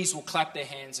trees will clap their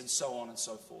hands, and so on and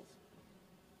so forth.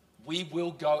 We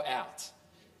will go out.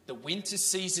 The winter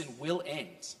season will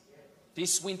end.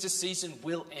 This winter season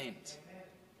will end.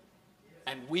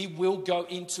 And we will go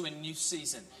into a new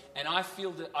season. And I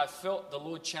felt the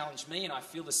Lord challenge me, and I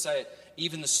feel to say it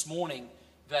even this morning,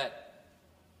 that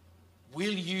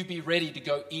will you be ready to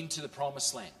go into the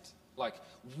promised land? Like,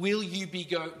 will you be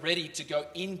ready to go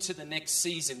into the next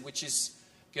season, which is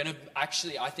going to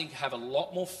actually, I think, have a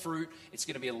lot more fruit. It's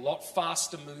going to be a lot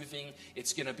faster moving.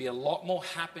 It's going to be a lot more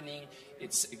happening.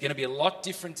 It's going to be a lot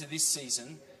different to this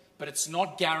season, but it's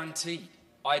not guaranteed.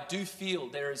 I do feel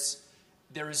there is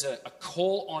a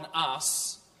call on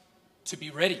us to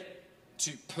be ready,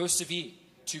 to persevere,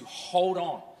 to hold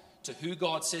on to who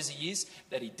God says He is,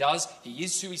 that He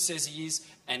is who He says He is,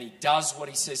 and He does what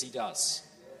He says He does.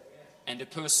 And to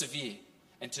persevere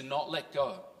and to not let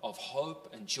go of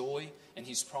hope and joy and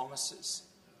His promises.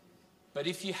 But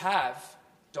if you have,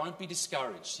 don't be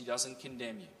discouraged. He doesn't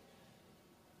condemn you.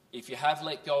 If you have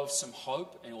let go of some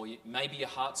hope, or maybe your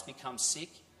heart's become sick,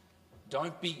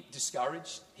 don't be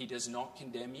discouraged. He does not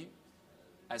condemn you.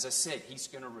 As I said, He's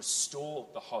going to restore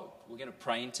the hope. We're going to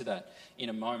pray into that in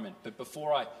a moment. But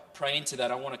before I pray into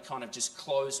that, I want to kind of just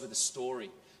close with a story,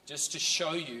 just to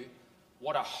show you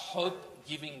what a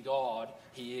hope-giving God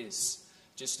He is.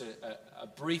 Just a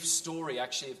brief story,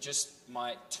 actually, of just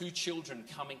my 2 children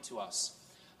coming to us.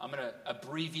 I'm going to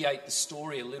abbreviate the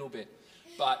story a little bit.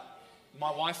 But my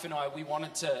wife and I, we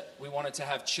wanted to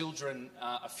have children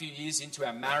a few years into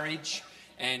our marriage.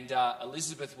 And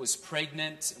Elizabeth was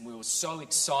pregnant, and we were so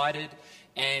excited.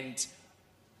 And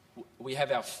we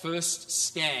have our first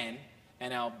scan,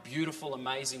 and our beautiful,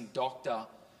 amazing doctor,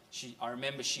 I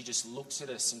remember she just looks at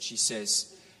us and she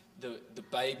says, the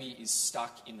baby is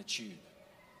stuck in the tube,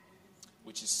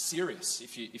 which is serious.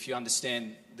 If you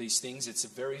understand these things, it's a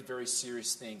very, very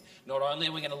serious thing. Not only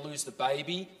are we going to lose the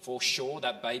baby, for sure,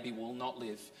 that baby will not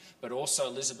live, but also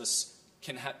Elizabeth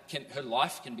her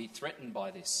life can be threatened by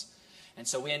this. And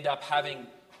so we end up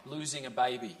losing a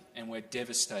baby, and we're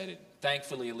devastated.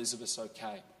 Thankfully, Elizabeth's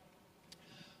okay.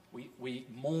 We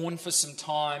mourn for some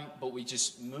time, but we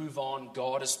just move on.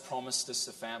 God has promised us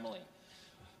a family.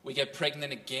 We get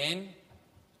pregnant again.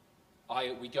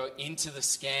 We go into the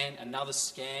scan, another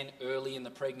scan early in the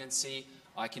pregnancy.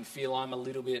 I can feel I'm a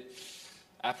little bit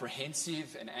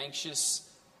apprehensive and anxious.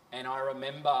 And I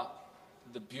remember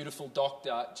the beautiful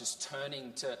doctor just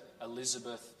turning to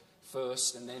Elizabeth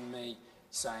first and then me,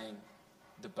 saying,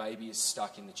 the baby is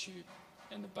stuck in the tube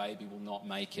and the baby will not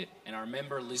make it. And I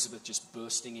remember Elizabeth just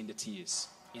bursting into tears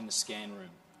in the scan room,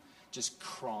 just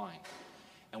crying.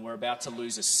 And we're about to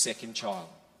lose a second child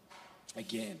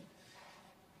again.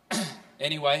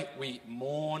 Anyway, we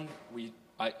mourn.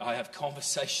 I have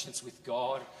conversations with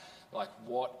God. Like,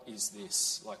 what is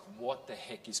this? Like, what the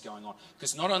heck is going on?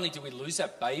 Because not only did we lose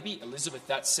that baby, Elizabeth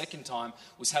that second time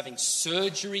was having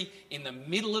surgery in the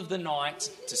middle of the night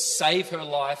to save her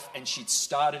life, and she'd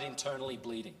started internally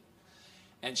bleeding.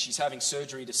 And she's having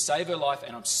surgery to save her life,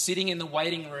 and I'm sitting in the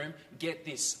waiting room, get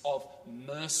this, of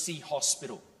Mercy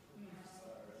Hospital.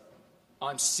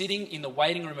 I'm sitting in the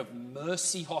waiting room of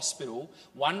Mercy Hospital,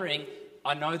 wondering,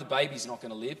 I know the baby's not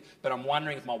going to live, but I'm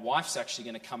wondering if my wife's actually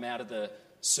going to come out of the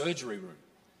surgery room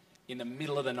in the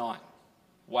middle of the night.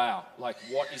 Wow, like,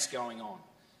 what is going on?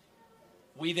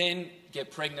 We then get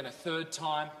pregnant a third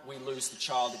time. We lose the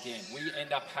child again. We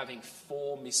end up having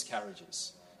 4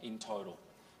 miscarriages in total.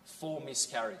 4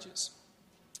 miscarriages.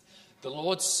 The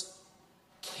Lord's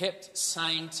kept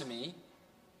saying to me,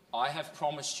 I have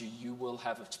promised you, you will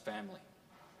have a family.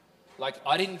 Like,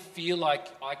 I didn't feel like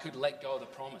I could let go of the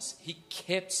promise. He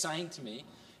kept saying to me,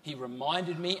 He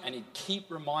reminded me, and He'd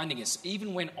keep reminding us,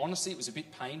 even when honestly it was a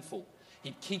bit painful.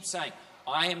 He'd keep saying,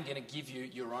 I am going to give you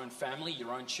your own family,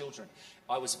 your own children.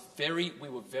 We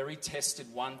were very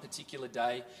tested one particular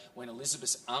day when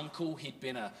Elizabeth's uncle, he'd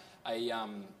been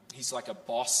he's like a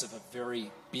boss of a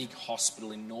very big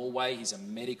hospital in Norway. He's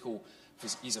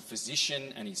a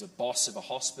physician, and he's a boss of a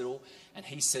hospital. And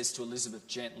he says to Elizabeth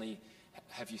gently,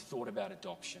 have you thought about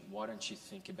adoption? Why don't you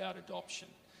think about adoption?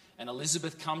 And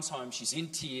Elizabeth comes home, she's in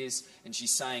tears, and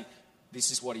she's saying,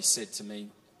 this is what he said to me,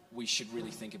 we should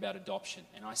really think about adoption.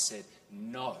 And I said,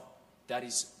 no,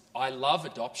 I love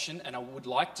adoption, and I would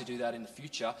like to do that in the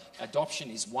future. Adoption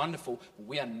is wonderful, but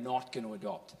we are not going to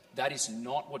adopt. That is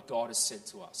not what God has said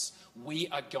to us. We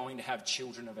are going to have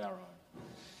children of our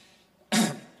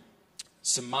own.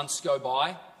 Some months go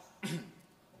by,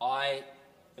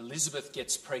 Elizabeth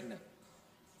gets pregnant.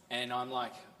 And I'm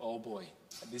like, oh boy,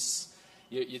 this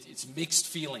It's mixed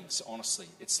feelings, honestly.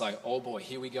 It's like, oh boy,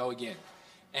 here we go again.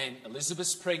 And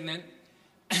Elizabeth's pregnant.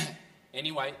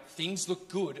 Anyway, things look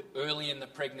good early in the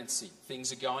pregnancy.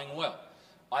 Things are going well.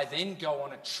 I then go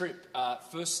on a trip,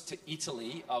 first to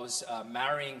Italy. I was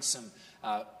marrying some,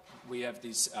 we have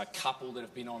this couple that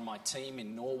have been on my team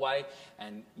in Norway,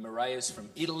 and Maria's from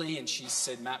Italy, and she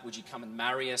said, Matt, would you come and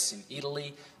marry us in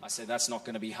Italy? I said, that's not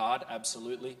going to be hard,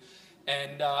 absolutely.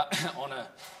 And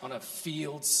on a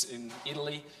fields in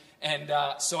Italy. And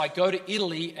so I go to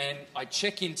Italy, and I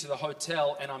check into the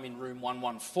hotel, and I'm in room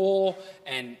 114,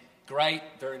 and great,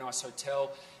 very nice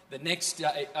hotel. The next,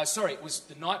 it was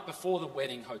the night before the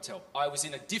wedding hotel. I was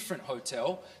in a different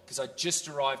hotel because I just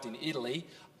arrived in Italy.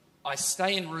 I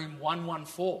stay in room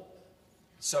 114.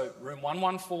 So room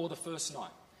 114 the first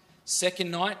night.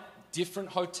 Second night, different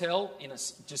hotel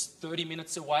just 30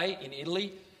 minutes away in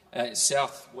Italy,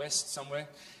 southwest somewhere.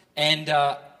 And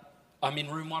I'm in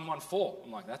room 114.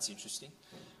 I'm like, that's interesting.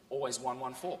 Always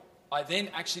 114. I then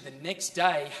actually the next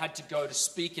day had to go to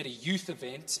speak at a youth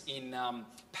event in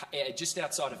just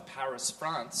outside of Paris,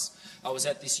 France. I was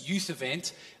at this youth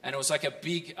event, and it was like a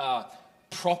big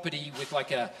property with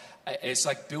like it's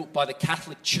like built by the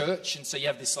Catholic Church, and so you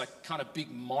have this like kind of big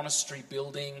monastery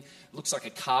building, looks like a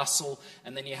castle,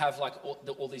 and then you have like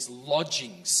all these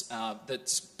lodgings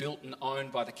that's built and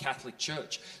owned by the Catholic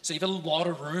Church. So you have a lot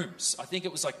of rooms. I think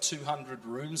it was like 200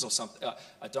 rooms or something.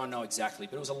 I don't know exactly,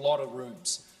 but it was a lot of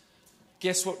rooms.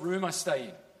 Guess what room I stay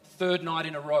in? Third night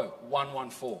in a row,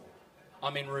 114.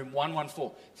 I'm in room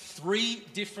 114. 3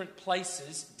 different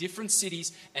places, different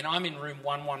cities, and I'm in room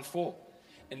 114.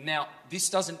 And now, this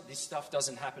stuff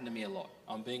doesn't happen to me a lot.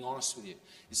 I'm being honest with you.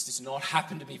 This does not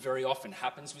happen to me very often. It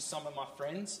happens with some of my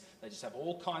friends. They just have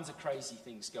all kinds of crazy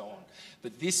things go on.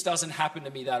 But this doesn't happen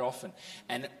to me that often.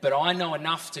 But I know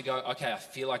enough to go, okay, I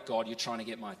feel like, God, you're trying to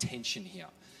get my attention here.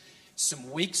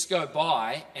 Some weeks go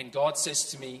by, and God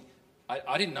says to me,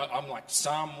 I didn't know. I'm like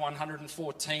Psalm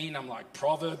 114. I'm like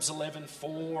Proverbs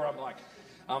 11:4.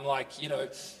 I'm like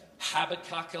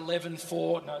Habakkuk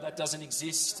 11:4. No, that doesn't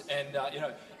exist. And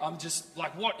I'm just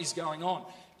like, what is going on?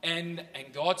 And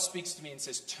God speaks to me and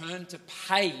says, turn to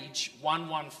page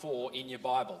 114 in your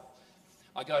Bible.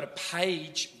 I go to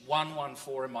page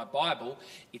 114 in my Bible.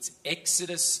 It's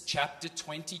Exodus chapter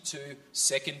 22,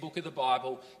 second book of the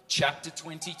Bible, chapter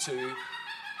 22.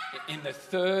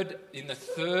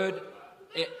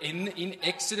 In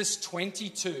Exodus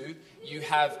 22, you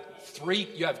have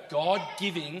God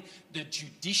giving the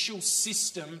judicial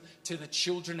system to the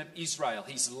children of Israel.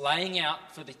 He's laying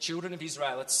out for the children of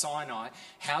Israel at Sinai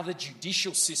how the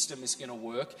judicial system is going to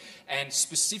work. And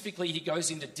specifically, he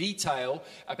goes into detail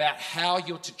about how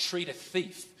you're to treat a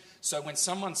thief. So when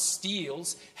someone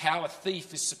steals, how a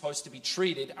thief is supposed to be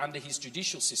treated under his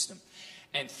judicial system.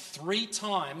 And 3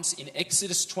 times in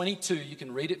Exodus 22, you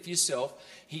can read it for yourself,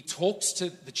 he talks to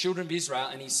the children of Israel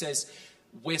and he says,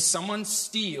 where someone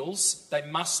steals, they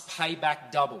must pay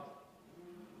back double.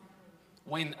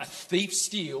 When a thief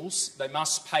steals, they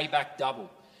must pay back double.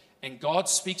 And God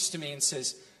speaks to me and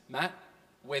says, Matt,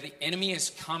 where the enemy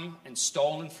has come and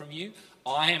stolen from you,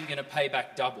 I am going to pay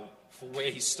back double for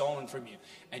where he's stolen from you.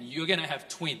 And you're going to have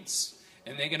twins,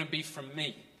 and they're going to be from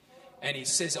me. And he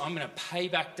says, I'm going to pay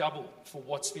back double for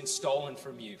what's been stolen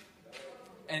from you.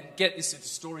 And get this, the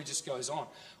story just goes on.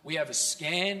 We have a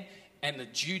scan, and the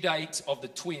due date of the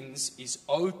twins is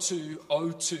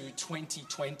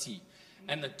 02/02/2020.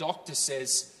 And the doctor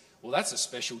says, well, that's a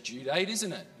special due date,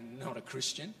 isn't it? Not a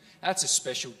Christian. That's a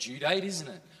special due date, isn't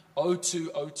it?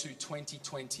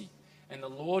 02/02/2020. And the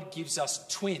Lord gives us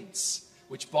twins,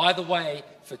 which, by the way,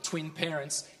 for twin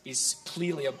parents is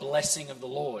clearly a blessing of the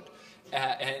Lord.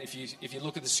 And if you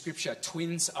look at the scripture,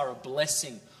 twins are a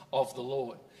blessing of the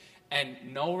Lord. And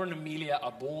Noah and Amelia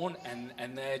are born,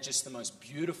 and they're just the most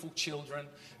beautiful children,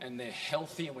 and they're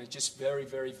healthy, and we're just very,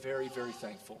 very, very, very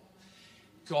thankful.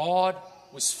 God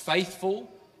was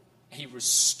faithful. He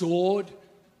restored.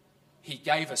 He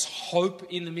gave us hope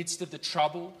in the midst of the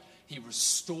trouble. He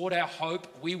restored our hope.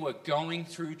 We were going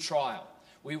through trial.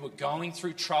 We were going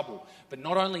through trouble. But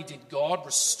not only did God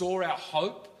restore our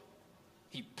hope,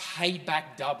 he paid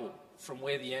back double from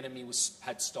where the enemy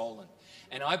had stolen.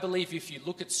 And I believe if you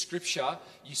look at Scripture,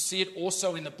 you see it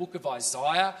also in the book of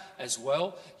Isaiah as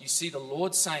well. You see the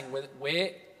Lord saying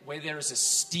where there is a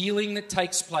stealing that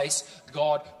takes place,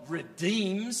 God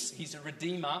redeems. He's a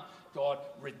redeemer. God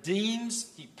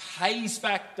redeems. He pays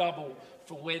back double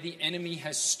for where the enemy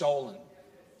has stolen.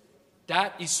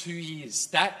 That is who he is.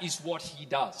 That is what he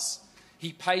does.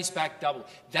 He pays back double.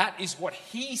 That is what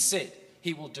he said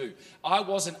he will do. I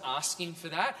wasn't asking for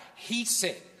that. He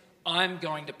said, I'm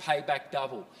going to pay back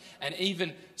double. And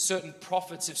even certain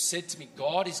prophets have said to me,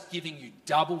 God is giving you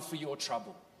double for your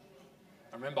trouble.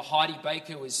 I remember I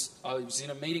was in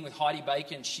a meeting with Heidi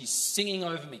Baker and she's singing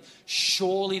over me,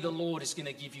 surely the Lord is going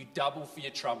to give you double for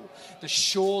your trouble.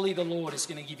 Surely the Lord is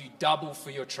going to give you double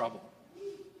for your trouble.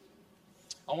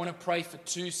 I want to pray for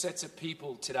two sets of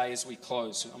people today as we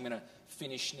close. I'm going to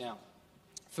finish now.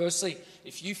 Firstly,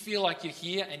 if you feel like you're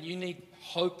here and you need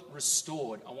hope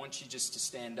restored, I want you just to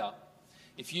stand up.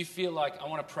 If you feel like, I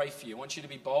want to pray for you. I want you to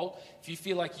be bold. If you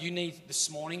feel like you need this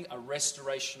morning a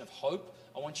restoration of hope,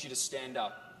 I want you to stand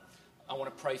up. I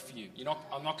want to pray for you.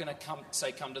 I'm not going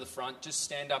to come to the front. Just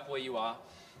stand up where you are.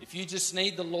 If you just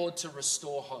need the Lord to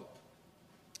restore hope,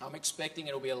 I'm expecting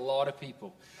it'll be a lot of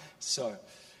people. So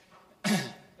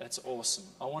that's awesome.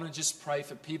 I want to just pray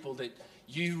for people that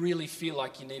you really feel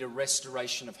like you need a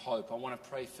restoration of hope. I want to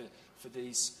pray for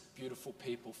these beautiful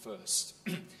people first.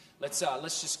 Let's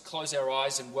just close our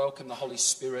eyes and welcome the Holy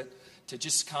Spirit to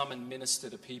just come and minister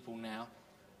to people now.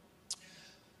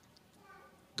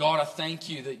 God, I thank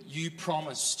you that you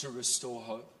promise to restore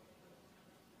hope.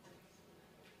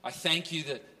 I thank you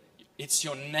that it's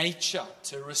your nature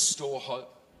to restore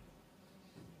hope.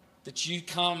 That you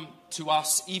come to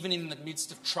us even in the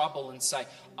midst of trouble and say,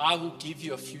 I will give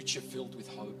you a future filled with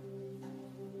hope.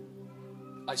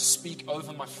 I speak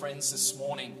over my friends this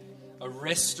morning a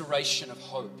restoration of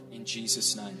hope in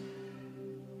Jesus' name.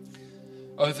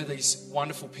 Over these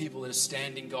wonderful people that are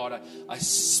standing, God, I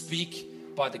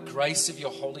speak by the grace of your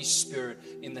Holy Spirit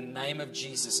in the name of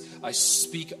Jesus. I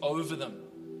speak over them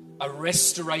a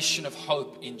restoration of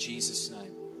hope in Jesus'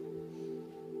 name.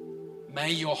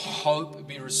 May your hope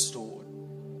be restored.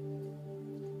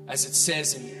 As it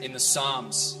says in the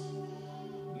Psalms,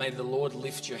 may the Lord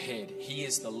lift your head. He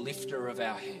is the lifter of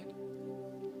our head.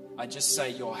 I just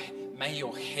say, may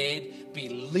your head be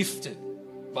lifted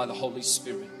by the Holy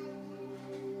Spirit.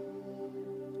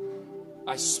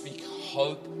 I speak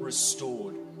hope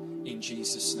restored in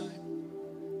Jesus'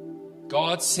 name.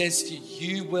 God says to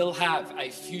you, you will have a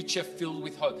future filled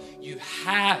with hope. You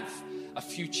have a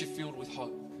future filled with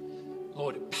hope.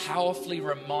 Lord, powerfully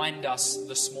remind us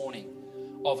this morning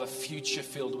of a future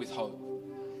filled with hope.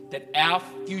 That our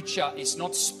future is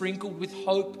not sprinkled with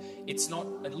hope. It's not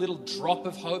a little drop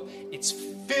of hope. It's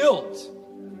filled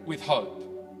with hope.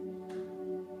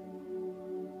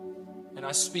 And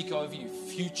I speak over you,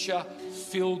 future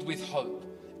filled with hope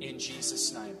in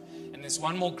Jesus' name. And there's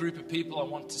one more group of people I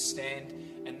want to stand,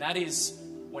 and that is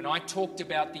when I talked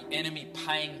about the enemy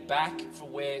paying back for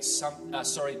where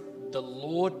the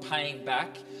Lord paying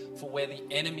back for where the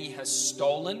enemy has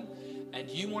stolen. And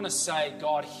you want to say,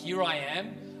 God, here I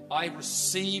am. I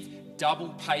receive double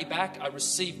payback. I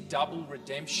receive double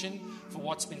redemption for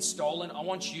what's been stolen. I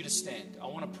want you to stand. I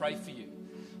want to pray for you.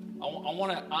 I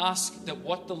want to ask that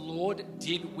what the Lord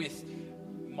did with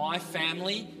my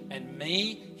family and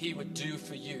me, He would do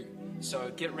for you.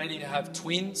 So get ready to have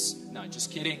twins. No,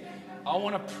 just kidding. I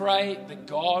want to pray that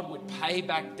God would pay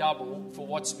back double for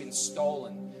what's been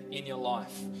stolen in your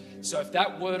life. So if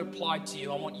that word applied to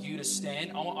you, I want you to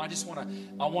stand. I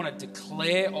want to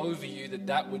declare over you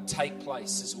that would take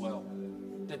place as well.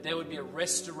 That there would be a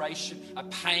restoration, a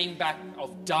paying back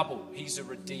of double. He's a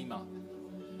redeemer.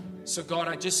 So God,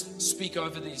 I just speak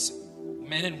over these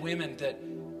men and women that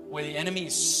where the enemy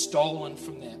is stolen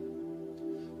from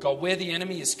them. God, where the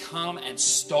enemy has come and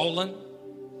stolen,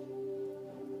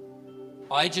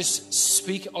 I just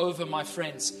speak over my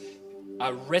friends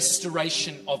a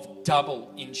restoration of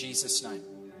double in Jesus' name.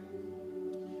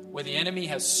 Where the enemy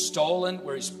has stolen,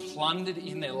 where he's plundered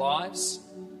in their lives,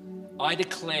 I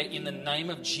declare in the name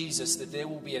of Jesus that there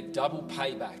will be a double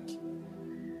payback.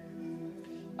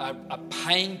 A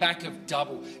paying back of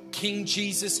double. King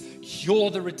Jesus, you're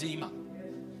the Redeemer.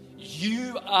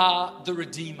 You are the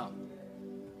Redeemer.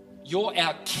 You're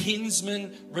our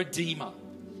kinsman Redeemer.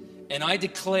 And I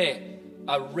declare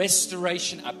a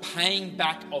restoration, a paying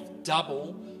back of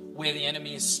double where the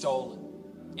enemy is stolen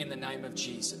in the name of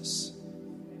Jesus.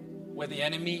 Where the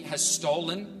enemy has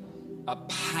stolen, a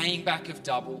paying back of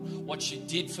double. What you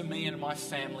did for me and my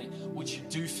family, would you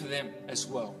do for them as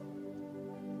well?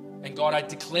 And God, I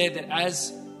declare that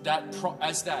as that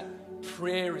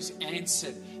prayer is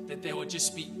answered, that there will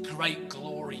just be great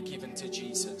glory given to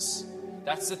Jesus.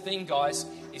 That's the thing, guys,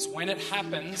 is when it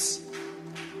happens,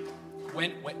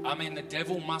 the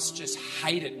devil must just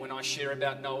hate it when I share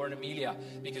about Noah and Amelia,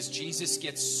 because Jesus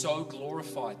gets so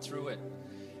glorified through it.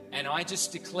 And I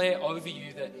just declare over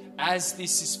you that as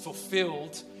this is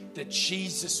fulfilled, that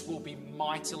Jesus will be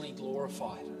mightily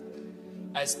glorified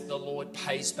as the Lord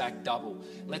pays back double.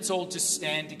 Let's all just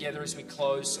stand together as we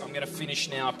close. I'm going to finish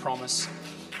now, I promise.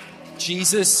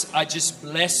 Jesus,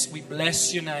 we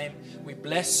bless your name. We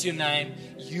bless your name.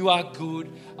 You are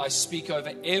good. I speak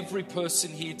over every person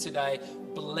here today.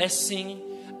 Blessing.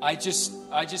 I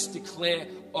just declare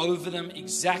over them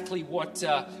exactly what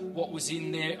was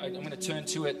in there. I'm going to turn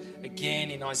to it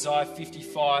again in Isaiah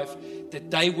 55,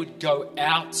 that they would go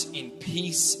out in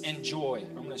peace and joy.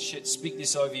 I'm going to speak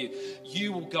this over you.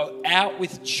 You will go out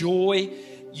with joy.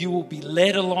 You will be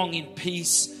led along in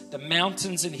peace. The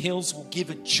mountains and hills will give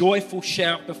a joyful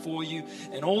shout before you,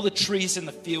 and all the trees in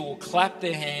the field will clap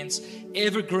their hands.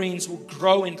 Evergreens will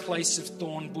grow in place of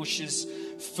thorn bushes.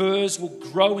 Firs will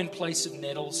grow in place of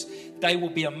nettles. They will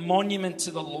be a monument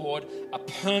to the Lord, a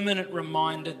permanent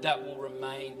reminder that will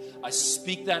remain. I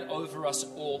speak that over us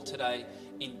all today.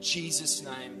 In Jesus'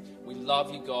 name, we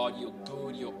love you, God. You're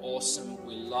good. You're awesome.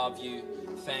 We love you.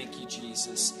 Thank you,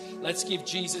 Jesus. Let's give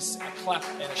Jesus a clap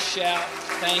and a shout.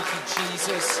 Thank you,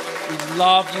 Jesus. We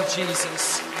love you,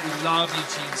 Jesus. We love you,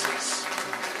 Jesus.